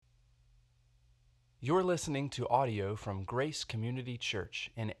You're listening to audio from Grace Community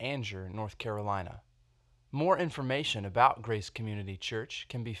Church in Anger, North Carolina. More information about Grace Community Church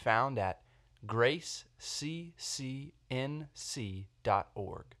can be found at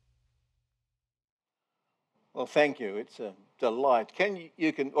graceccnc.org. Well, thank you. It's a delight.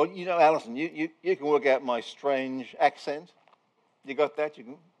 Alison, you can work out my strange accent. You got that? You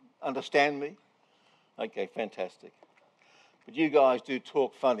can understand me? Okay, fantastic. But you guys do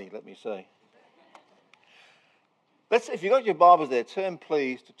talk funny, let me say. If you've got your Bibles there, turn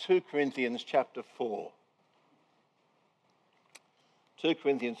please to 2 Corinthians chapter 4. 2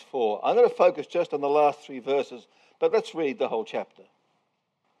 Corinthians 4. I'm going to focus just on the last three verses, but let's read the whole chapter.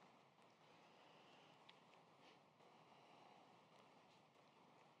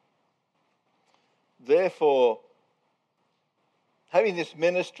 Therefore, having this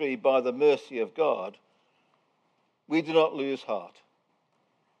ministry by the mercy of God, we do not lose heart.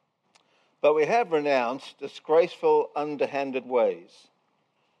 But we have renounced disgraceful, underhanded ways.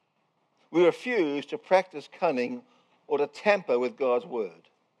 We refuse to practice cunning or to tamper with God's word.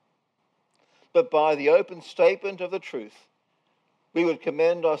 But by the open statement of the truth, we would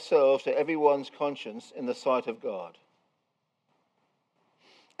commend ourselves to everyone's conscience in the sight of God.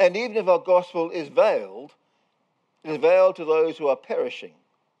 And even if our gospel is veiled, it is veiled to those who are perishing.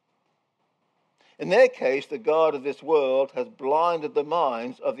 In their case, the God of this world has blinded the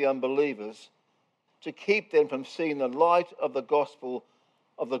minds of the unbelievers to keep them from seeing the light of the gospel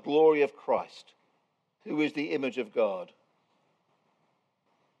of the glory of Christ, who is the image of God.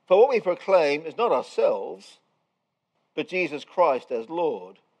 For what we proclaim is not ourselves, but Jesus Christ as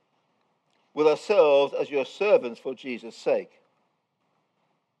Lord, with ourselves as your servants for Jesus' sake.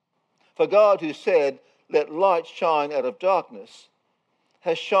 For God, who said, "Let light shine out of darkness,"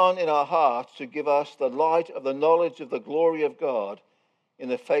 has shone in our hearts to give us the light of the knowledge of the glory of God in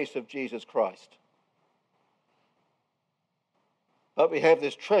the face of Jesus Christ. But we have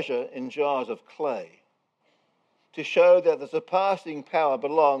this treasure in jars of clay, to show that the surpassing power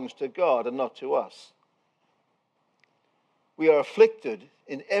belongs to God and not to us. We are afflicted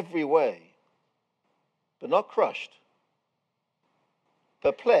in every way, but not crushed,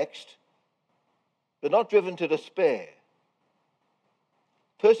 perplexed, but not driven to despair,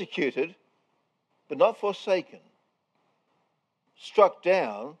 persecuted, but not forsaken, struck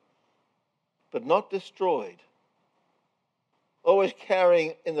down, but not destroyed, always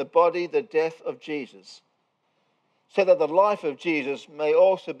carrying in the body the death of Jesus, so that the life of Jesus may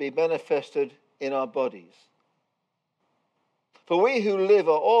also be manifested in our bodies. For we who live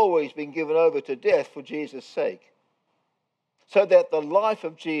are always being given over to death for Jesus' sake, so that the life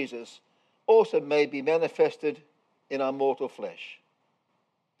of Jesus also may be manifested in our mortal flesh.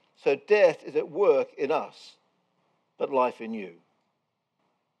 So death is at work in us, but life in you.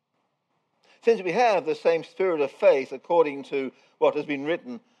 Since we have the same spirit of faith, according to what has been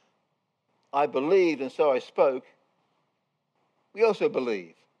written, "I believed and so I spoke," we also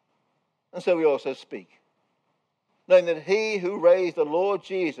believe, and so we also speak, knowing that he who raised the Lord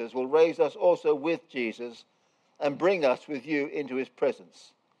Jesus will raise us also with Jesus and bring us with you into his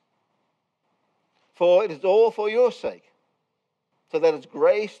presence. For it is all for your sake, so that as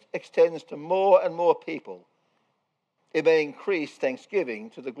grace extends to more and more people, it may increase thanksgiving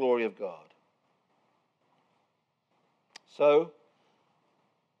to the glory of God. So,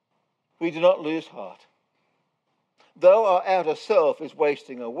 we do not lose heart. Though our outer self is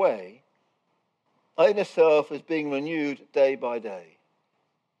wasting away, our inner self is being renewed day by day.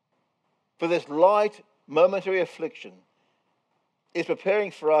 For this light, momentary affliction is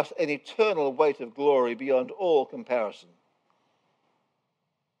preparing for us an eternal weight of glory beyond all comparison.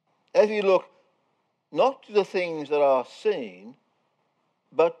 As we look not to the things that are seen,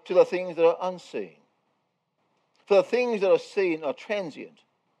 but to the things that are unseen. For the things that are seen are transient,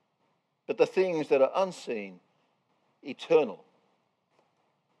 but the things that are unseen, eternal.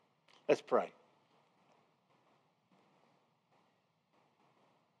 Let's pray.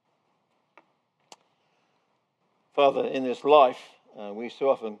 Father, in this life, we so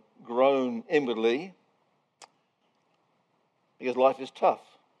often groan inwardly because life is tough.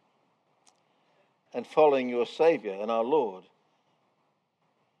 And following your Saviour and our Lord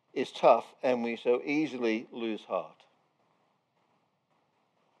is tough, and we so easily lose heart.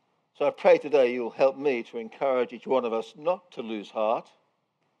 So I pray today you'll help me to encourage each one of us not to lose heart,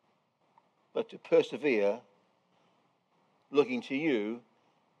 but to persevere, looking to you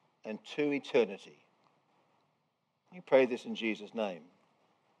and to eternity. We pray this in Jesus' name.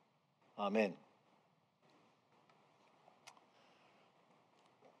 Amen.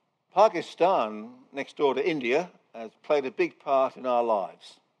 Pakistan, next door to India, has played a big part in our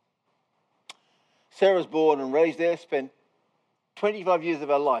lives. Sarah was born and raised there, spent 25 years of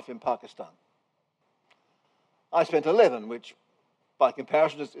her life in Pakistan. I spent 11, which by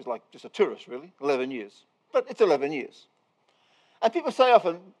comparison is like just a tourist, really, 11 years. But it's 11 years. And people say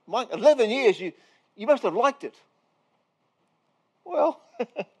often, Mike, 11 years, you must have liked it. Well,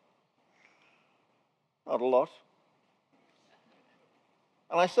 not a lot.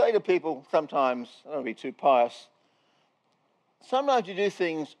 And I say to people sometimes, I don't want to be too pious, sometimes you do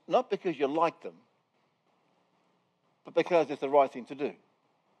things not because you like them, but because it's the right thing to do.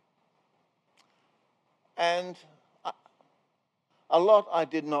 And a lot I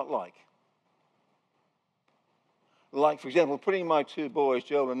did not like. Like, for example, putting my two boys,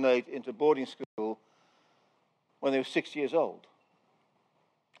 Joel and Nate, into boarding school when they were 6 years old.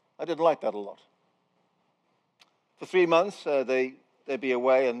 I didn't like that a lot. For 3 months, they'd be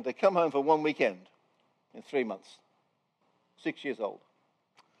away, and they'd come home for one weekend in 3 months. 6 years old.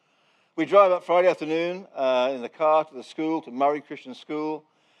 We'd drive up Friday afternoon in the car to the school, to Murray Christian School.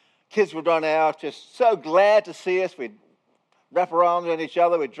 Kids would run out, just so glad to see us. We'd wrap arms around each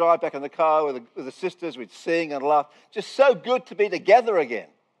other. We'd drive back in the car with the sisters. We'd sing and laugh. Just so good to be together again.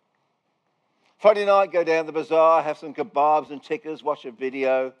 Friday night, go down to the bazaar, have some kebabs and tikkers, watch a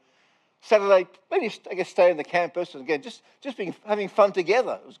video. Saturday, maybe stay on the campus, and again, just having fun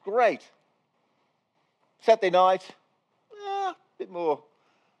together. It was great. Saturday night, a bit more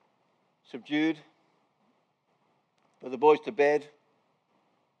subdued. Put the boys to bed.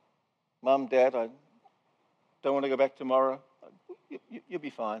 Mum, Dad, I don't want to go back tomorrow. You'll be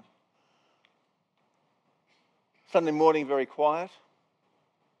fine. Sunday morning, very quiet.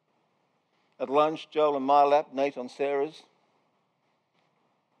 At lunch, Joel on my lap, Nate on Sarah's.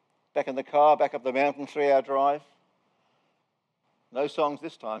 Back in the car, back up the mountain, 3-hour drive. No songs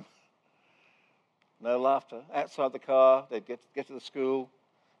this time. No laughter. Outside the car, they'd get to the school.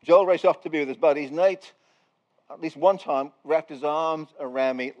 Joel raced off to be with his buddies. Nate, at least one time, wrapped his arms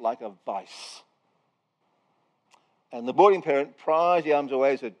around me like a vice. And the boarding parent prized the arms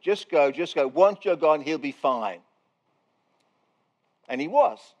away and said, just go. Once you're gone, he'll be fine. And he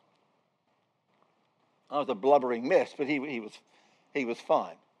was. I was a blubbering mess, but he was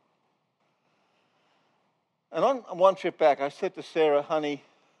fine. And on one trip back, I said to Sarah, honey,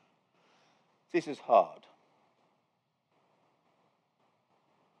 this is hard.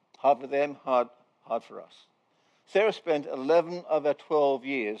 Hard for them, hard for us. Sarah spent 11 of her 12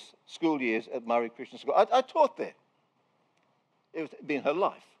 school years at Murray Christian School. I taught there. It been her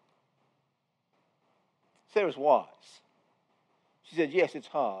life. Sarah's wise. She said, yes, it's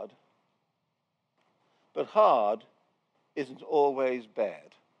hard. But hard isn't always bad.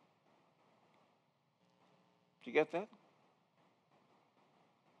 Do you get that?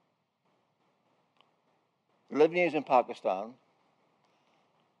 11 years in Pakistan.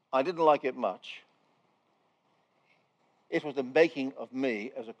 I didn't like it much. It was the making of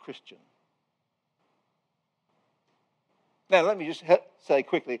me as a Christian. Now, let me just say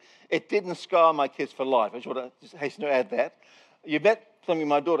quickly, it didn't scar my kids for life. I just want to just hasten to add that. You met something,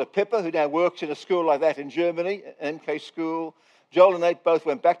 my daughter Pippa, who now works in a school like that in Germany, an MK school. Joel and Nate both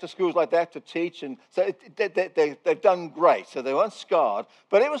went back to schools like that to teach, and so they've done great. So they weren't scarred,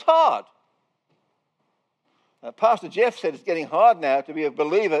 but it was hard. Pastor Jeff said it's getting hard now to be a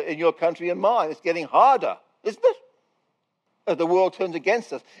believer in your country and mine. It's getting harder, isn't it? As the world turns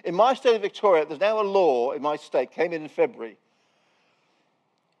against us. In my state of Victoria, there's now a law in my state, came in February.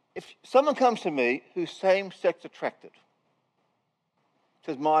 If someone comes to me who's same-sex attracted,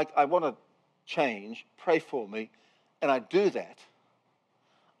 says, Mike, I want to change, pray for me, and I do that,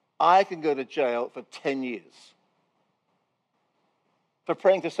 I can go to jail for 10 years for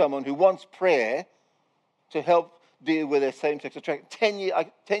praying to someone who wants prayer to help deal with their same-sex attraction.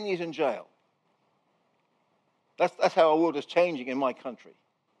 10 years in jail. That's how our world is changing in my country.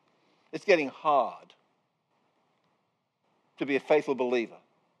 It's getting hard to be a faithful believer.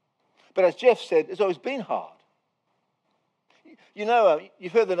 But as Jeff said, it's always been hard. You know,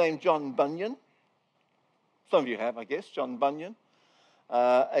 you've heard the name John Bunyan. Some of you have, I guess, John Bunyan.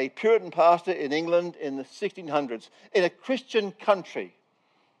 A Puritan pastor in England in the 1600s. In a Christian country,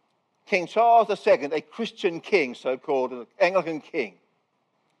 King Charles II, a Christian king, so-called, an Anglican king.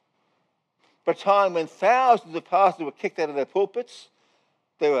 For a time when thousands of pastors were kicked out of their pulpits,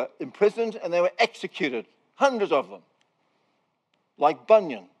 they were imprisoned and they were executed, hundreds of them. Like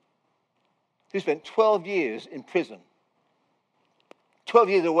Bunyan, who spent 12 years in prison. 12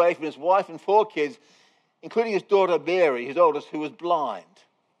 years away from his wife and 4 kids, including his daughter Mary, his oldest, who was blind.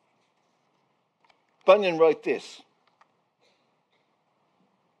 Bunyan wrote this: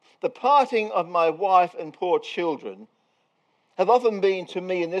 the parting of my wife and poor children have often been to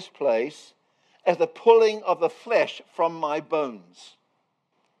me in this place as the pulling of the flesh from my bones,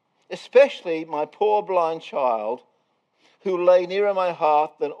 especially my poor blind child, who lay nearer my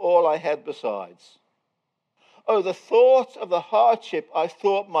heart than all I had besides. Oh, the thoughts of the hardship I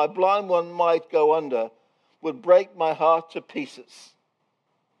thought my blind one might go under would break my heart to pieces.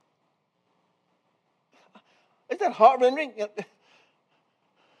 Isn't that heart-rending?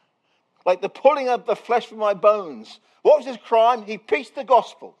 Like the pulling of the flesh from my bones. What was his crime? He preached the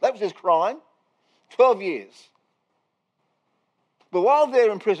gospel. That was his crime. 12 years. But while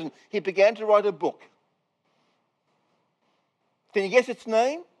there in prison, he began to write a book. Can you guess its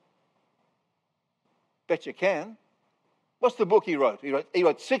name? Bet you can. What's the book he wrote? He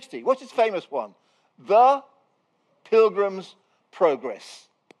wrote 60. What's his famous one? The Pilgrim's Progress.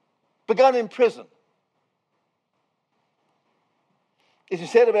 Begun in prison. As he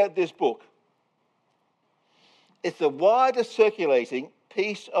said about this book, it's the widest circulating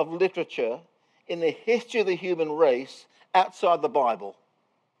piece of literature in the history of the human race outside the Bible.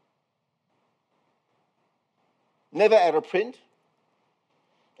 Never out of print.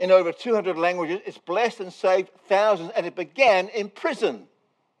 In over 200 languages, it's blessed and saved thousands, and it began in prison.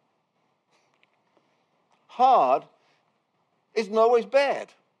 Hard isn't always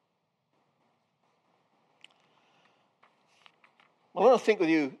bad. I want to think with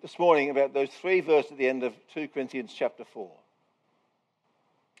you this morning about those 3 verses at the end of 2 Corinthians chapter 4.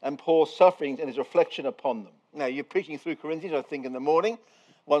 And Paul's sufferings and his reflection upon them. Now, you're preaching through Corinthians, I think, in the morning.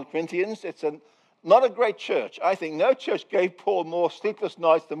 1 Corinthians, it's not a great church. I think no church gave Paul more sleepless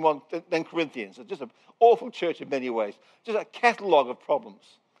nights than Corinthians. It's just an awful church in many ways. Just a catalogue of problems.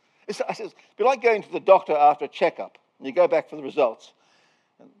 It'd be like going to the doctor after a checkup, and you go back for the results.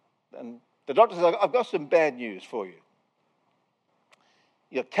 And the doctor says, I've got some bad news for you.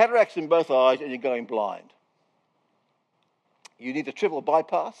 You have cataracts in both eyes and you're going blind. You need a triple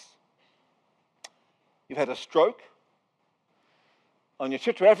bypass. You've had a stroke. On your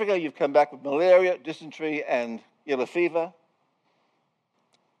trip to Africa, you've come back with malaria, dysentery, and yellow fever.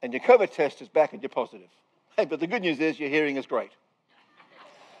 And your COVID test is back and you're positive. Hey, but the good news is your hearing is great.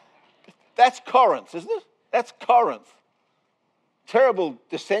 That's Corinth, isn't it? That's Corinth. Terrible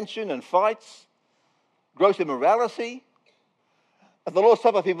dissension and fights, gross immorality. At the Lord's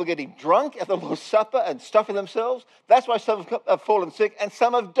Supper, people getting drunk at the Lord's Supper and stuffing themselves. That's why some have fallen sick and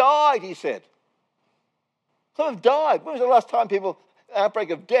some have died, he said. Some have died. When was the last time outbreak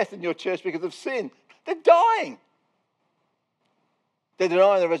of death in your church because of sin? They're dying. They're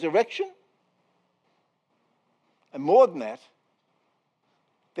denying the resurrection. And more than that,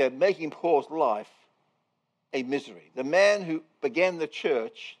 they're making Paul's life a misery. The man who began the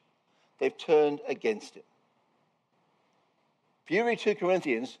church, they've turned against him. If you read 2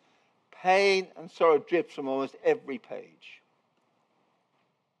 Corinthians, pain and sorrow drips from almost every page.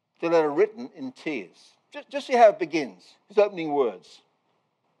 The letter written in tears. Just see how it begins. His opening words.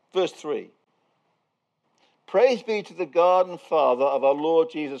 Verse 3. Praise be to the God and Father of our Lord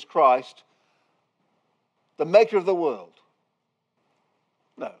Jesus Christ, the maker of the world.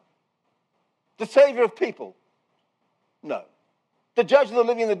 No. The Savior of people. No. The judge of the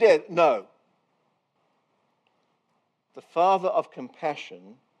living and the dead. No. The Father of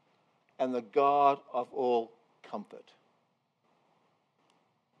compassion and the God of all comfort.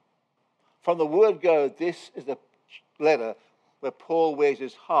 From the word go, this is the letter where Paul wears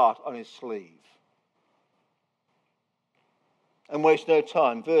his heart on his sleeve. And waste no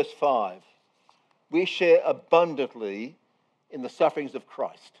time. Verse 5. We share abundantly in the sufferings of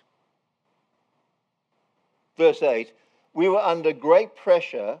Christ. Verse 8. We were under great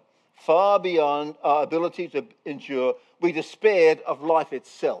pressure, far beyond our ability to endure. We despaired of life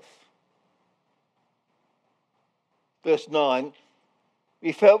itself. Verse 9,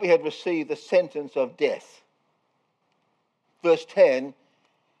 we felt we had received the sentence of death. Verse 10,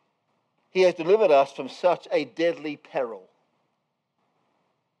 he has delivered us from such a deadly peril.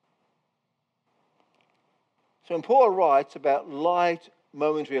 So when Paul writes about light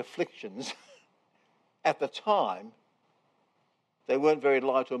momentary afflictions, at the time, they weren't very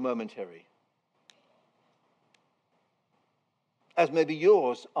light or momentary. As maybe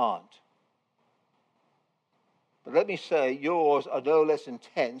yours aren't. But let me say, yours are no less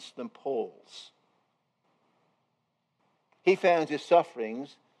intense than Paul's. He found his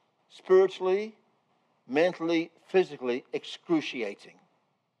sufferings spiritually, mentally, physically excruciating.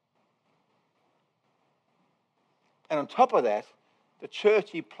 And on top of that, the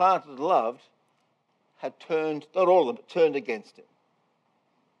church he planted and loved had turned, not all of them, but turned against him.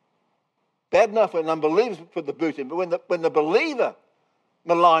 Bad enough when unbelievers put the boot in, but when the believer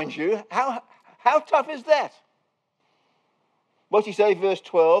maligns you, how tough is that? What's he say, verse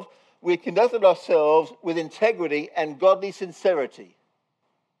 12? we conducted ourselves with integrity and godly sincerity.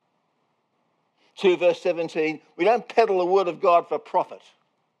 2 verse 17, we don't peddle the word of God for profit.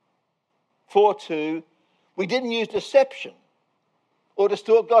 4:2, we didn't use deception or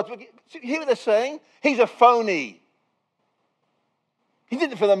distort God's word. You hear what they're saying? He's a phony. He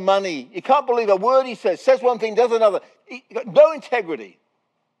did it for the money. You can't believe a word he says one thing, does another. He got no integrity.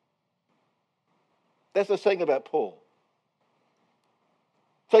 That's the thing about Paul.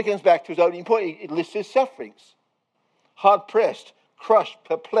 So he comes back to his opening point. He lists his sufferings. Hard-pressed, crushed,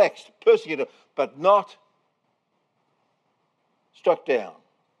 perplexed, persecuted, but not struck down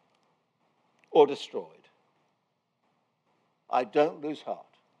or destroyed. I don't lose heart.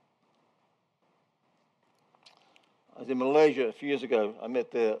 I was in Malaysia a few years ago. I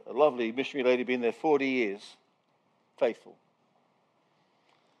met there a lovely missionary lady, been there 40 years, faithful.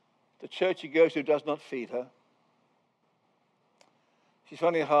 The church she goes to does not feed her. She's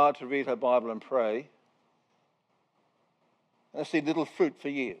finding it hard to read her Bible and pray. And I see little fruit for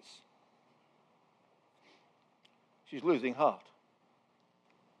years. She's losing heart.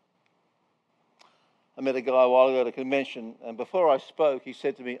 I met a guy a while ago at a convention, and before I spoke, he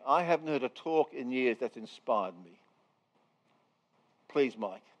said to me, I haven't heard a talk in years that's inspired me. Please,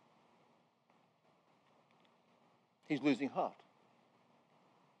 Mike. He's losing heart.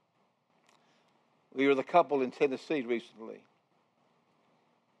 We were with a couple in Tennessee recently.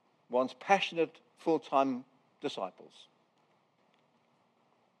 Once passionate, full-time disciples.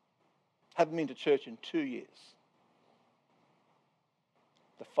 Haven't been to church in 2 years.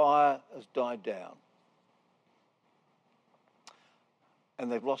 The fire has died down.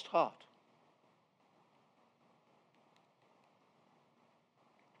 And they've lost heart.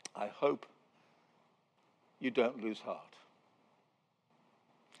 I hope you don't lose heart.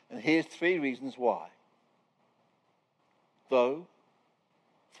 And here's 3 reasons why. Though,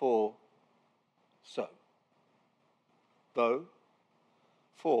 for, so. Though,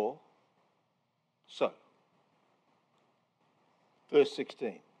 for, so. Verse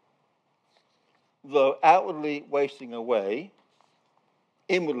 16. Though outwardly wasting away,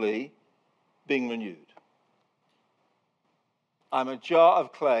 inwardly being renewed. I'm a jar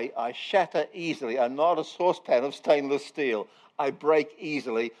of clay. I shatter easily. I'm not a saucepan of stainless steel. I break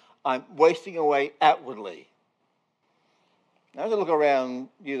easily. I'm wasting away outwardly. Now, as I look around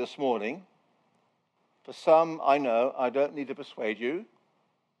you this morning, for some, I know, I don't need to persuade you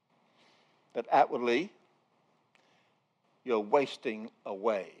that outwardly you're wasting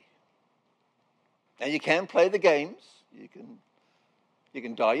away. Now, you can play the games. You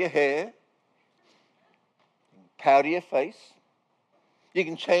can dye your hair, powder your face. You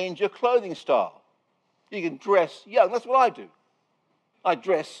can change your clothing style. You can dress young. That's what I do. I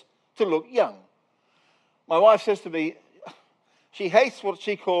dress to look young. My wife says to me, she hates what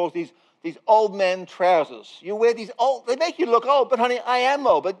she calls these old man trousers. You wear these old, they make you look old, but honey, I am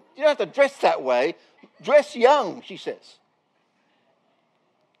old, but you don't have to dress that way. Dress young, she says.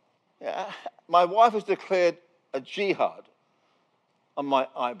 My wife has declared a jihad on my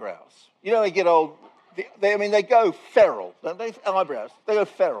eyebrows. You know, they get old, they go feral, don't they? Eyebrows, they go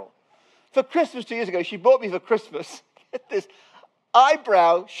feral. For Christmas 2 years ago, she bought me for Christmas, get this,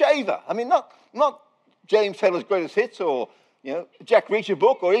 eyebrow shaver. I mean, not James Taylor's Greatest Hits or, Jack Reacher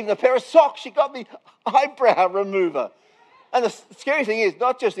book or even a pair of socks. She got me eyebrow remover. And the scary thing is,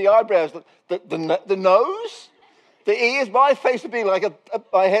 not just the eyebrows, the nose, the ears, my face would be like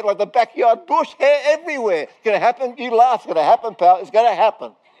my head like the backyard bush, hair everywhere. It's going to happen. You laugh. It's going to happen, pal. It's going to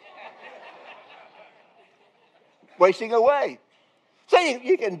happen. Wasting away. So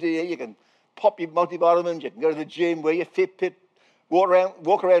you can pop your multivitamins, you can go to the gym, wear your Fitbit,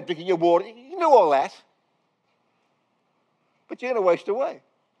 walk around drinking your water. You can do all that. But you're going to waste away.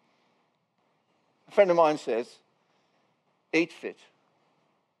 A friend of mine says, eat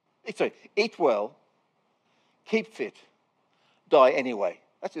well, keep fit, die anyway.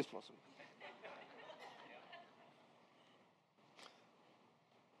 That's his philosophy.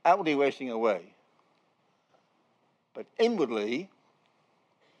 Outwardly wasting away, but inwardly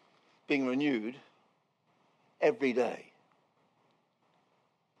being renewed every day.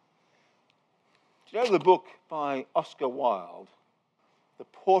 Do you know the book by Oscar Wilde, The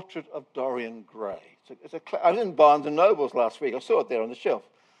Portrait of Dorian Gray? I was in Barnes and Nobles last week. I saw it there on the shelf.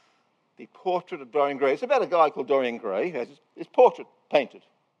 The Portrait of Dorian Gray. It's about a guy called Dorian Gray who has his portrait painted.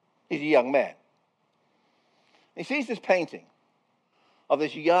 He's a young man. He sees this painting of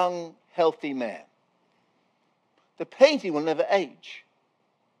this young, healthy man. The painting will never age.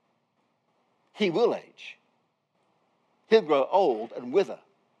 He will age. He'll grow old and wither.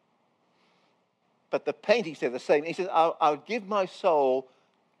 But the painting said the same. He says, I'll give my soul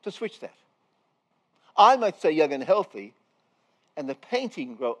to switch that. I might stay young and healthy, and the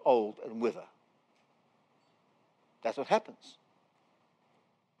painting grow old and wither. That's what happens.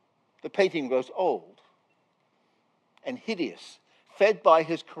 The painting grows old and hideous, fed by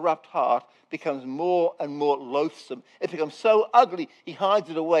his corrupt heart, becomes more and more loathsome. It becomes so ugly, he hides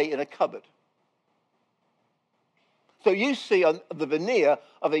it away in a cupboard. So you see on the veneer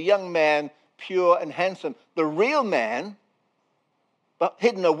of a young man, pure and handsome, the real man, but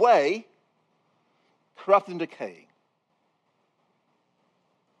hidden away, corrupt and decaying.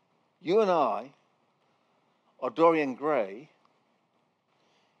 You and I are Dorian Gray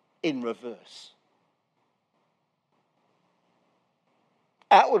in reverse.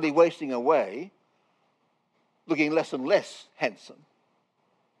 Outwardly wasting away, looking less and less handsome,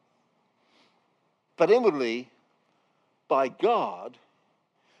 but inwardly, by God,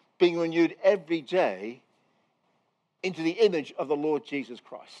 being renewed every day into the image of the Lord Jesus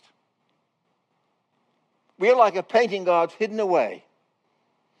Christ. We are like a painting God's hidden away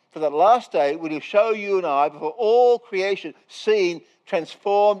for that last day when he'll show you and I before all creation seen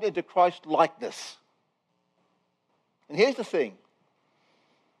transformed into Christ's likeness. And here's the thing.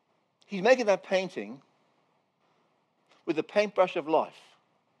 He's making that painting with the paintbrush of life.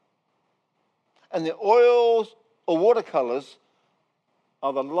 And the oils or watercolors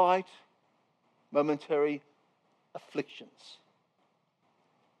are the light, momentary afflictions.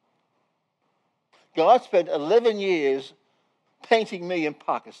 God spent 11 years painting me in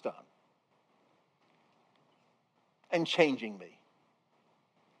Pakistan and changing me,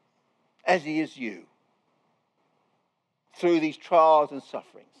 as he is you, through these trials and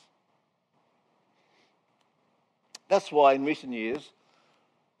sufferings. That's why in recent years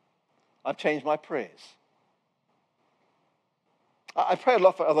I've changed my prayers. I pray a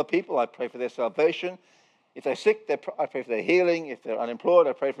lot for other people. I pray for their salvation. If they're sick, I pray for their healing. If they're unemployed,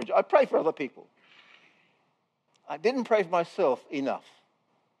 I pray for other people. I didn't pray for myself enough.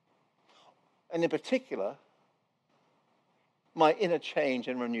 And in particular, my inner change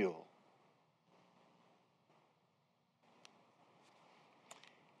and renewal.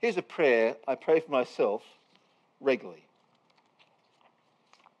 Here's a prayer I pray for myself regularly.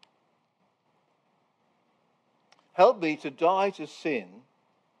 Help me to die to sin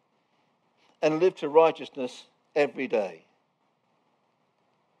and live to righteousness every day.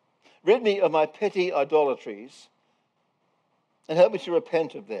 Rid me of my petty idolatries and help me to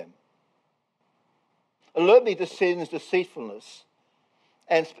repent of them. Alert me to sin's deceitfulness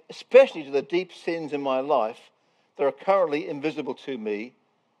and especially to the deep sins in my life that are currently invisible to me,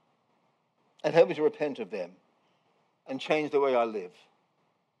 and help me to repent of them and change the way I live.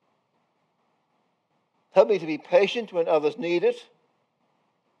 Help me to be patient when others need it,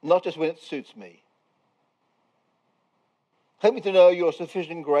 not just when it suits me. Help me to know your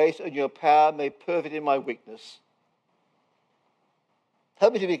sufficient grace and your power made perfect in my weakness.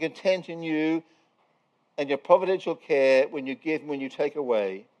 Help me to be content in you and your providential care when you give and when you take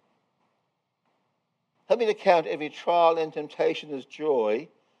away. Help me to count every trial and temptation as joy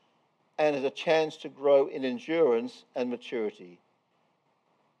and as a chance to grow in endurance and maturity.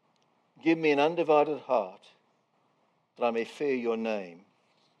 Give me an undivided heart that I may fear your name.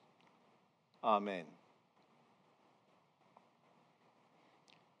 Amen.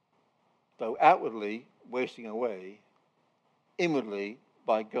 Though outwardly wasting away, inwardly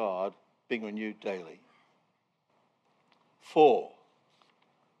by God being renewed daily. 4.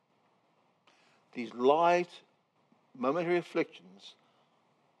 These light, momentary afflictions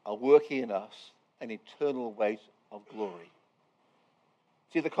are working in us an eternal weight of glory.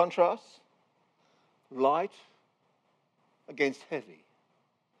 See the contrast? Light against heavy.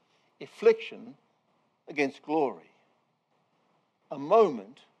 Affliction against glory. A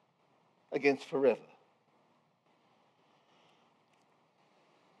moment against forever.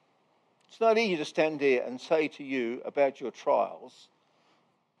 It's not easy to stand here and say to you about your trials,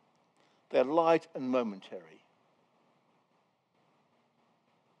 they're light and momentary.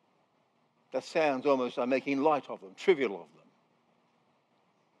 That sounds almost like making light of them, trivial of them.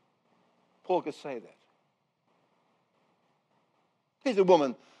 Paul could say that. Here's a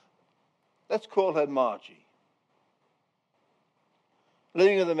woman, let's call her Margie,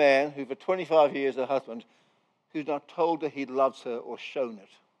 living with a man who for 25 years, her husband, who's not told her he loves her or shown it.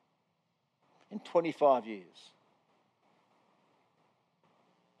 In 25 years.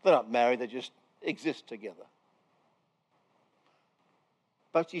 They're not married, they just exist together.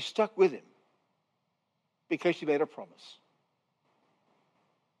 But she's stuck with him because she made a promise.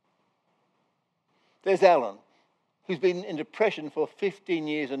 There's Alan, who's been in depression for 15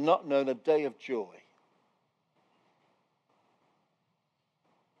 years and not known a day of joy.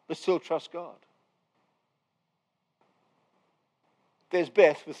 but still trust God. There's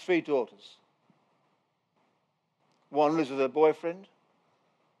Beth with 3 daughters. One lives with her boyfriend.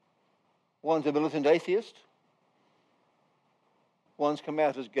 One's a militant atheist. One's come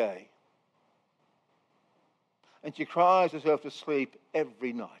out as gay. And she cries herself to sleep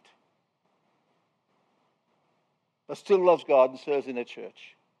every night. But still loves God and serves in a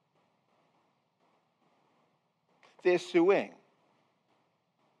church. There's Sueng,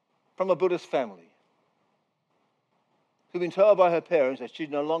 from a Buddhist family, who'd been told by her parents that she's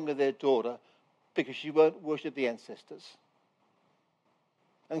no longer their daughter because she won't worship the ancestors,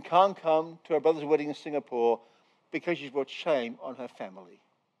 and can't come to her brother's wedding in Singapore because she's brought shame on her family.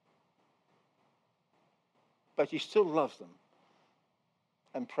 But she still loves them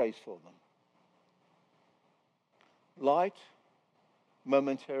and prays for them. Light,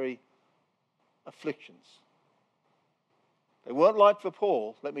 momentary afflictions. They weren't light for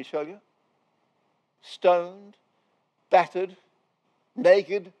Paul, let me tell you. Stoned, battered,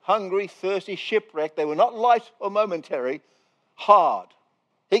 naked, hungry, thirsty, shipwrecked. They were not light or momentary, hard.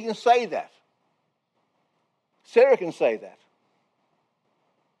 He can say that. Sarah can say that.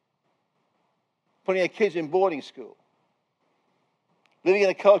 Putting her kids in boarding school. Living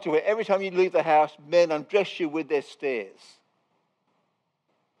in a culture where every time you leave the house, men undress you with their stares.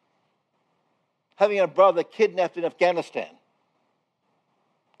 Having a brother kidnapped in Afghanistan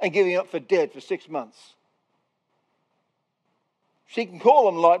and giving up for dead for 6 months. She can call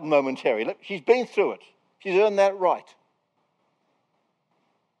them light and momentary. Look, she's been through it. She's earned that right.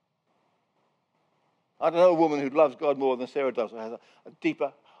 I don't know a woman who loves God more than Sarah does, or has a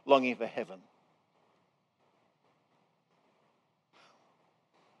deeper longing for heaven.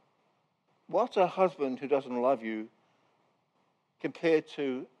 What's a husband who doesn't love you compared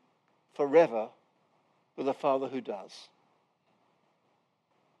to forever with a father who does?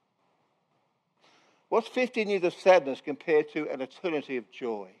 What's 15 years of sadness compared to an eternity of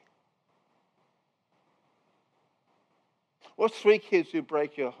joy? What's 3 kids who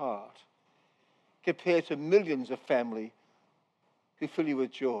break your heart compared to millions of family who fill you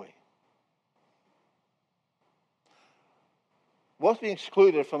with joy? What's being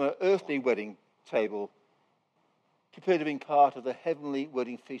excluded from an earthly wedding table compared to being part of the heavenly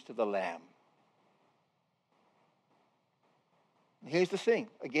wedding feast of the Lamb? And here's the thing,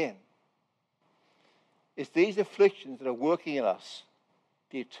 again. It's these afflictions that are working in us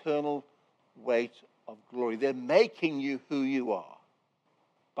the eternal weight of glory. They're making you who you are.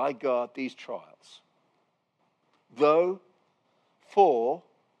 By God, these trials. Though, for,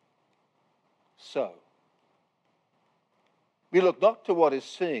 so. We look not to what is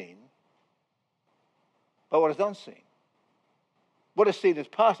seen, but what is unseen. What is seen is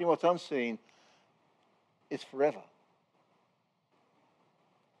passing, what's unseen is forever.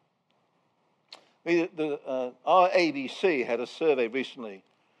 Our ABC had a survey recently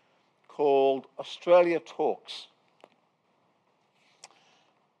called Australia Talks.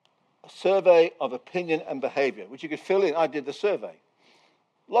 A survey of opinion and behaviour, which you could fill in. I did the survey.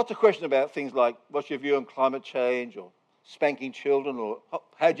 Lots of questions about things like, what's your view on climate change, or spanking children, or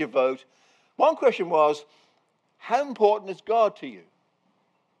how'd you vote? One question was, how important is God to you?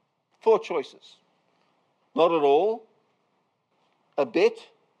 4 choices. Not at all, a bit,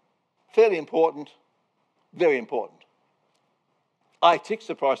 fairly important, very important. I tick,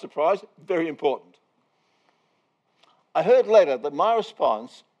 surprise, surprise, very important. I heard later that my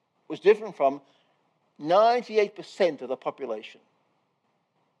response was different from 98% of the population.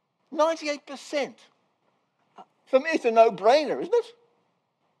 98%. For me, it's a no-brainer, isn't it?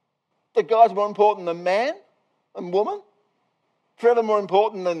 That God's more important than man and woman, forever more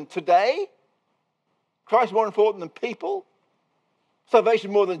important than today, Christ more important than people,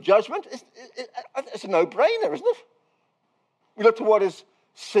 salvation more than judgment. It's a no-brainer, isn't it? We look to what is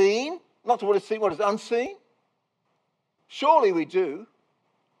seen, not to what is seen, what is unseen. Surely we do.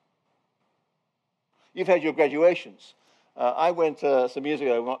 You've had your graduations. I went some years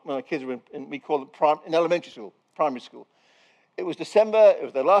ago when my kids were we call it in elementary school, primary school. It was December, it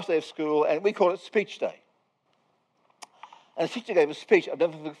was the last day of school, and we call it speech day. And the teacher gave a speech I've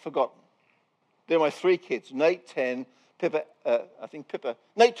never forgotten. They're my 3 kids, Nate 10, Pippa,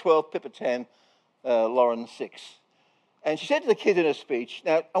 Nate 12, Pippa 10, Lauren 6. And she said to the kids in her speech,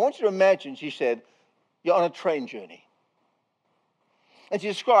 now I want you to imagine, she said, you're on a train journey. And she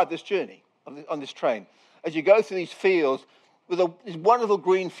described this journey on this train. As you go through these fields, with this wonderful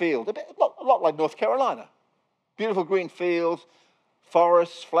green field, a lot like North Carolina. Beautiful green fields,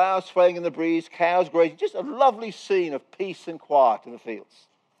 forests, flowers swaying in the breeze, cows grazing, just a lovely scene of peace and quiet in the fields.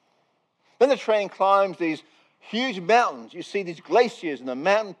 Then the train climbs these Huge mountains. You see these glaciers and the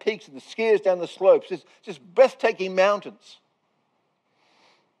mountain peaks and the skiers down the slopes. It's just breathtaking mountains.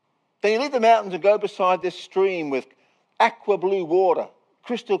 Then you leave the mountains and go beside this stream with aqua blue water,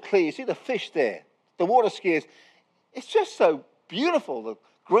 crystal clear. You see the fish there, the water skiers. It's just so beautiful. The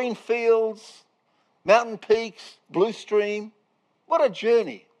green fields, mountain peaks, blue stream. What a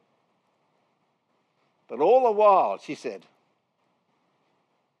journey. But all the while, she said,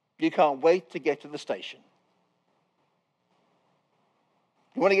 you can't wait to get to the station.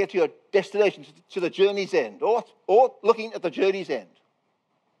 You want to get to your destination, to the journey's end, or looking at the journey's end,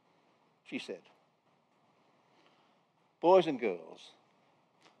 she said. Boys and girls,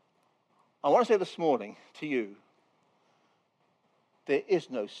 I want to say this morning to you, there is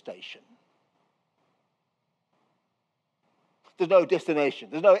no station. There's no destination.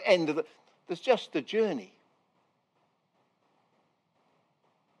 There's no end of there's just the journey.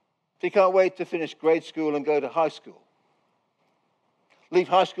 So you can't wait to finish grade school and go to high school. Leave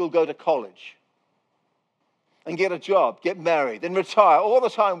high school, go to college. And get a job, get married, then retire. All the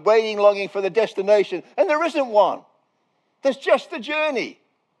time waiting, longing for the destination. And there isn't one. There's just the journey.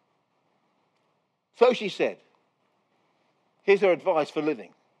 So she said, here's her advice for living.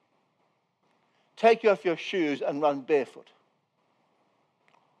 Take off your shoes and run barefoot.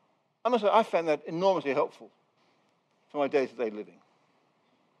 I must say, I found that enormously helpful for my day-to-day living.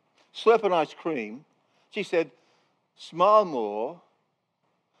 Slurp an ice cream. She said, smile more.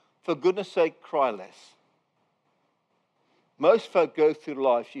 For goodness sake, cry less. Most folk go through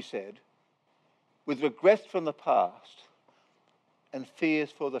life, she said, with regrets from the past and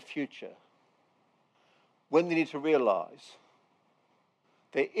fears for the future, when they need to realize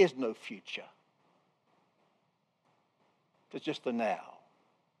there is no future. There's just the now.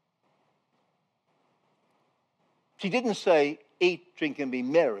 She didn't say, eat, drink, and be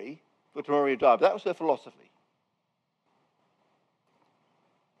merry, for tomorrow you die. But that was her philosophy.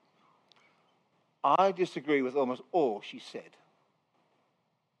 I disagree with almost all she said.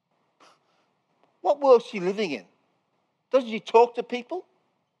 What world is she living in? Doesn't she talk to people?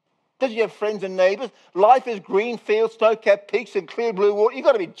 Doesn't she have friends and neighbours? Life is green fields, snow-capped peaks, and clear blue water. You've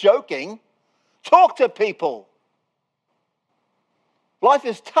got to be joking. Talk to people. Life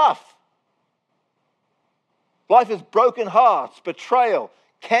is tough. Life is broken hearts, betrayal,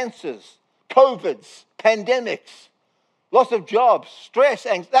 cancers, COVIDs, pandemics, loss of jobs, stress,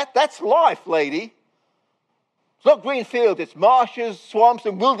 that's life, lady. It's not green fields, it's marshes, swamps,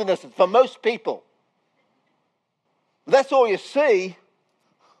 and wildernesses for most people. That's all you see.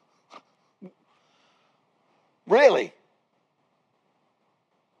 Really.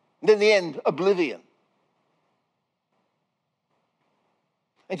 And in the end, oblivion.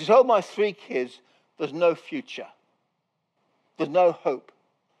 And she told my 3 kids, there's no future. There's no hope.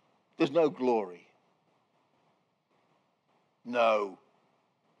 There's no glory. No.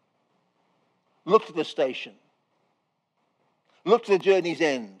 Look to the station. Look to the journey's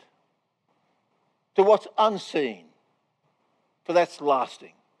end. To what's unseen. For that's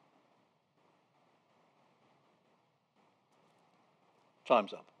lasting.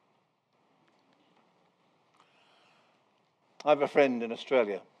 Time's up. I have a friend in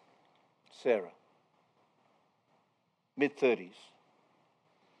Australia, Sarah, mid-30s.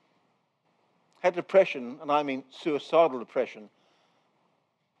 Had depression, and I mean suicidal depression,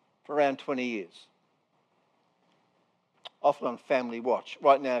 for around 20 years. Often on family watch.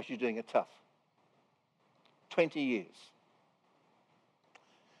 Right now she's doing it tough. 20 years.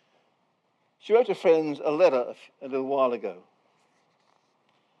 She wrote to friends a letter a little while ago.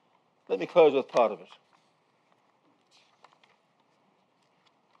 Let me close with part of it.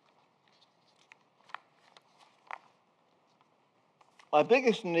 My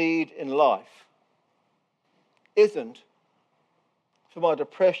biggest need in life isn't for my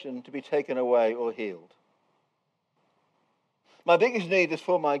depression to be taken away or healed. My biggest need is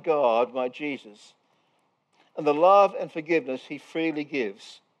for my God, my Jesus, and the love and forgiveness he freely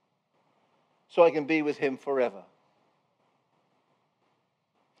gives so I can be with him forever.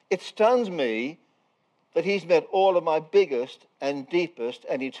 It stuns me that he's met all of my biggest and deepest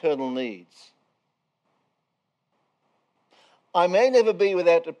and eternal needs. I may never be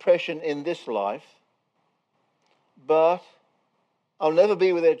without depression in this life, but I'll never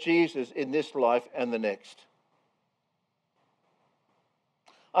be without Jesus in this life and the next.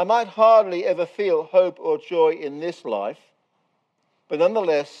 I might hardly ever feel hope or joy in this life, but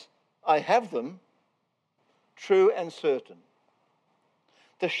nonetheless, I have them, true and certain.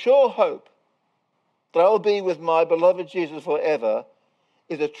 The sure hope that I will be with my beloved Jesus forever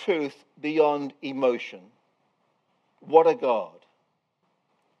is a truth beyond emotion. What a God.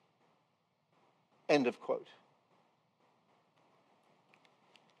 End of quote.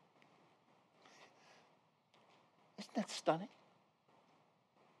 Isn't that stunning?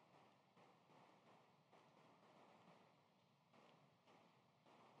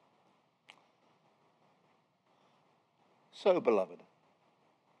 So, beloved,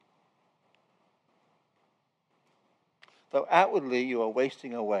 though outwardly you are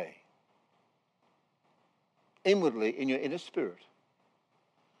wasting away, inwardly in your inner spirit,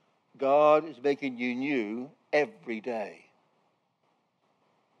 God is making you new every day.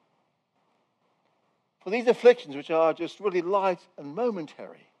 For these afflictions, which are just really light and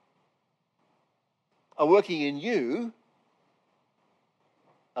momentary, are working in you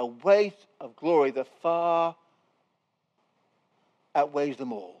a weight of glory that far outweighs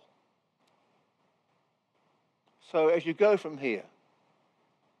them all. So as you go from here,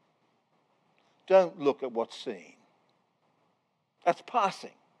 don't look at what's seen. That's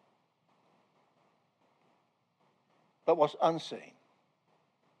passing. But what's unseen,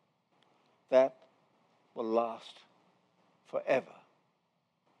 that will last forever.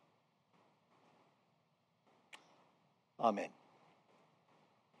 Amen.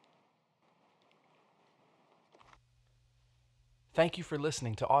 Thank you for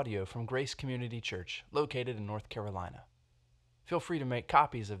listening to audio from Grace Community Church, located in North Carolina. Feel free to make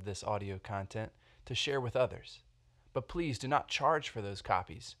copies of this audio content to share with others, but please do not charge for those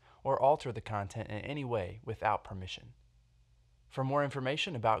copies or alter the content in any way without permission. For more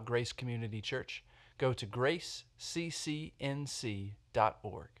information about Grace Community Church, go to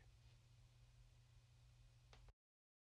graceccnc.org.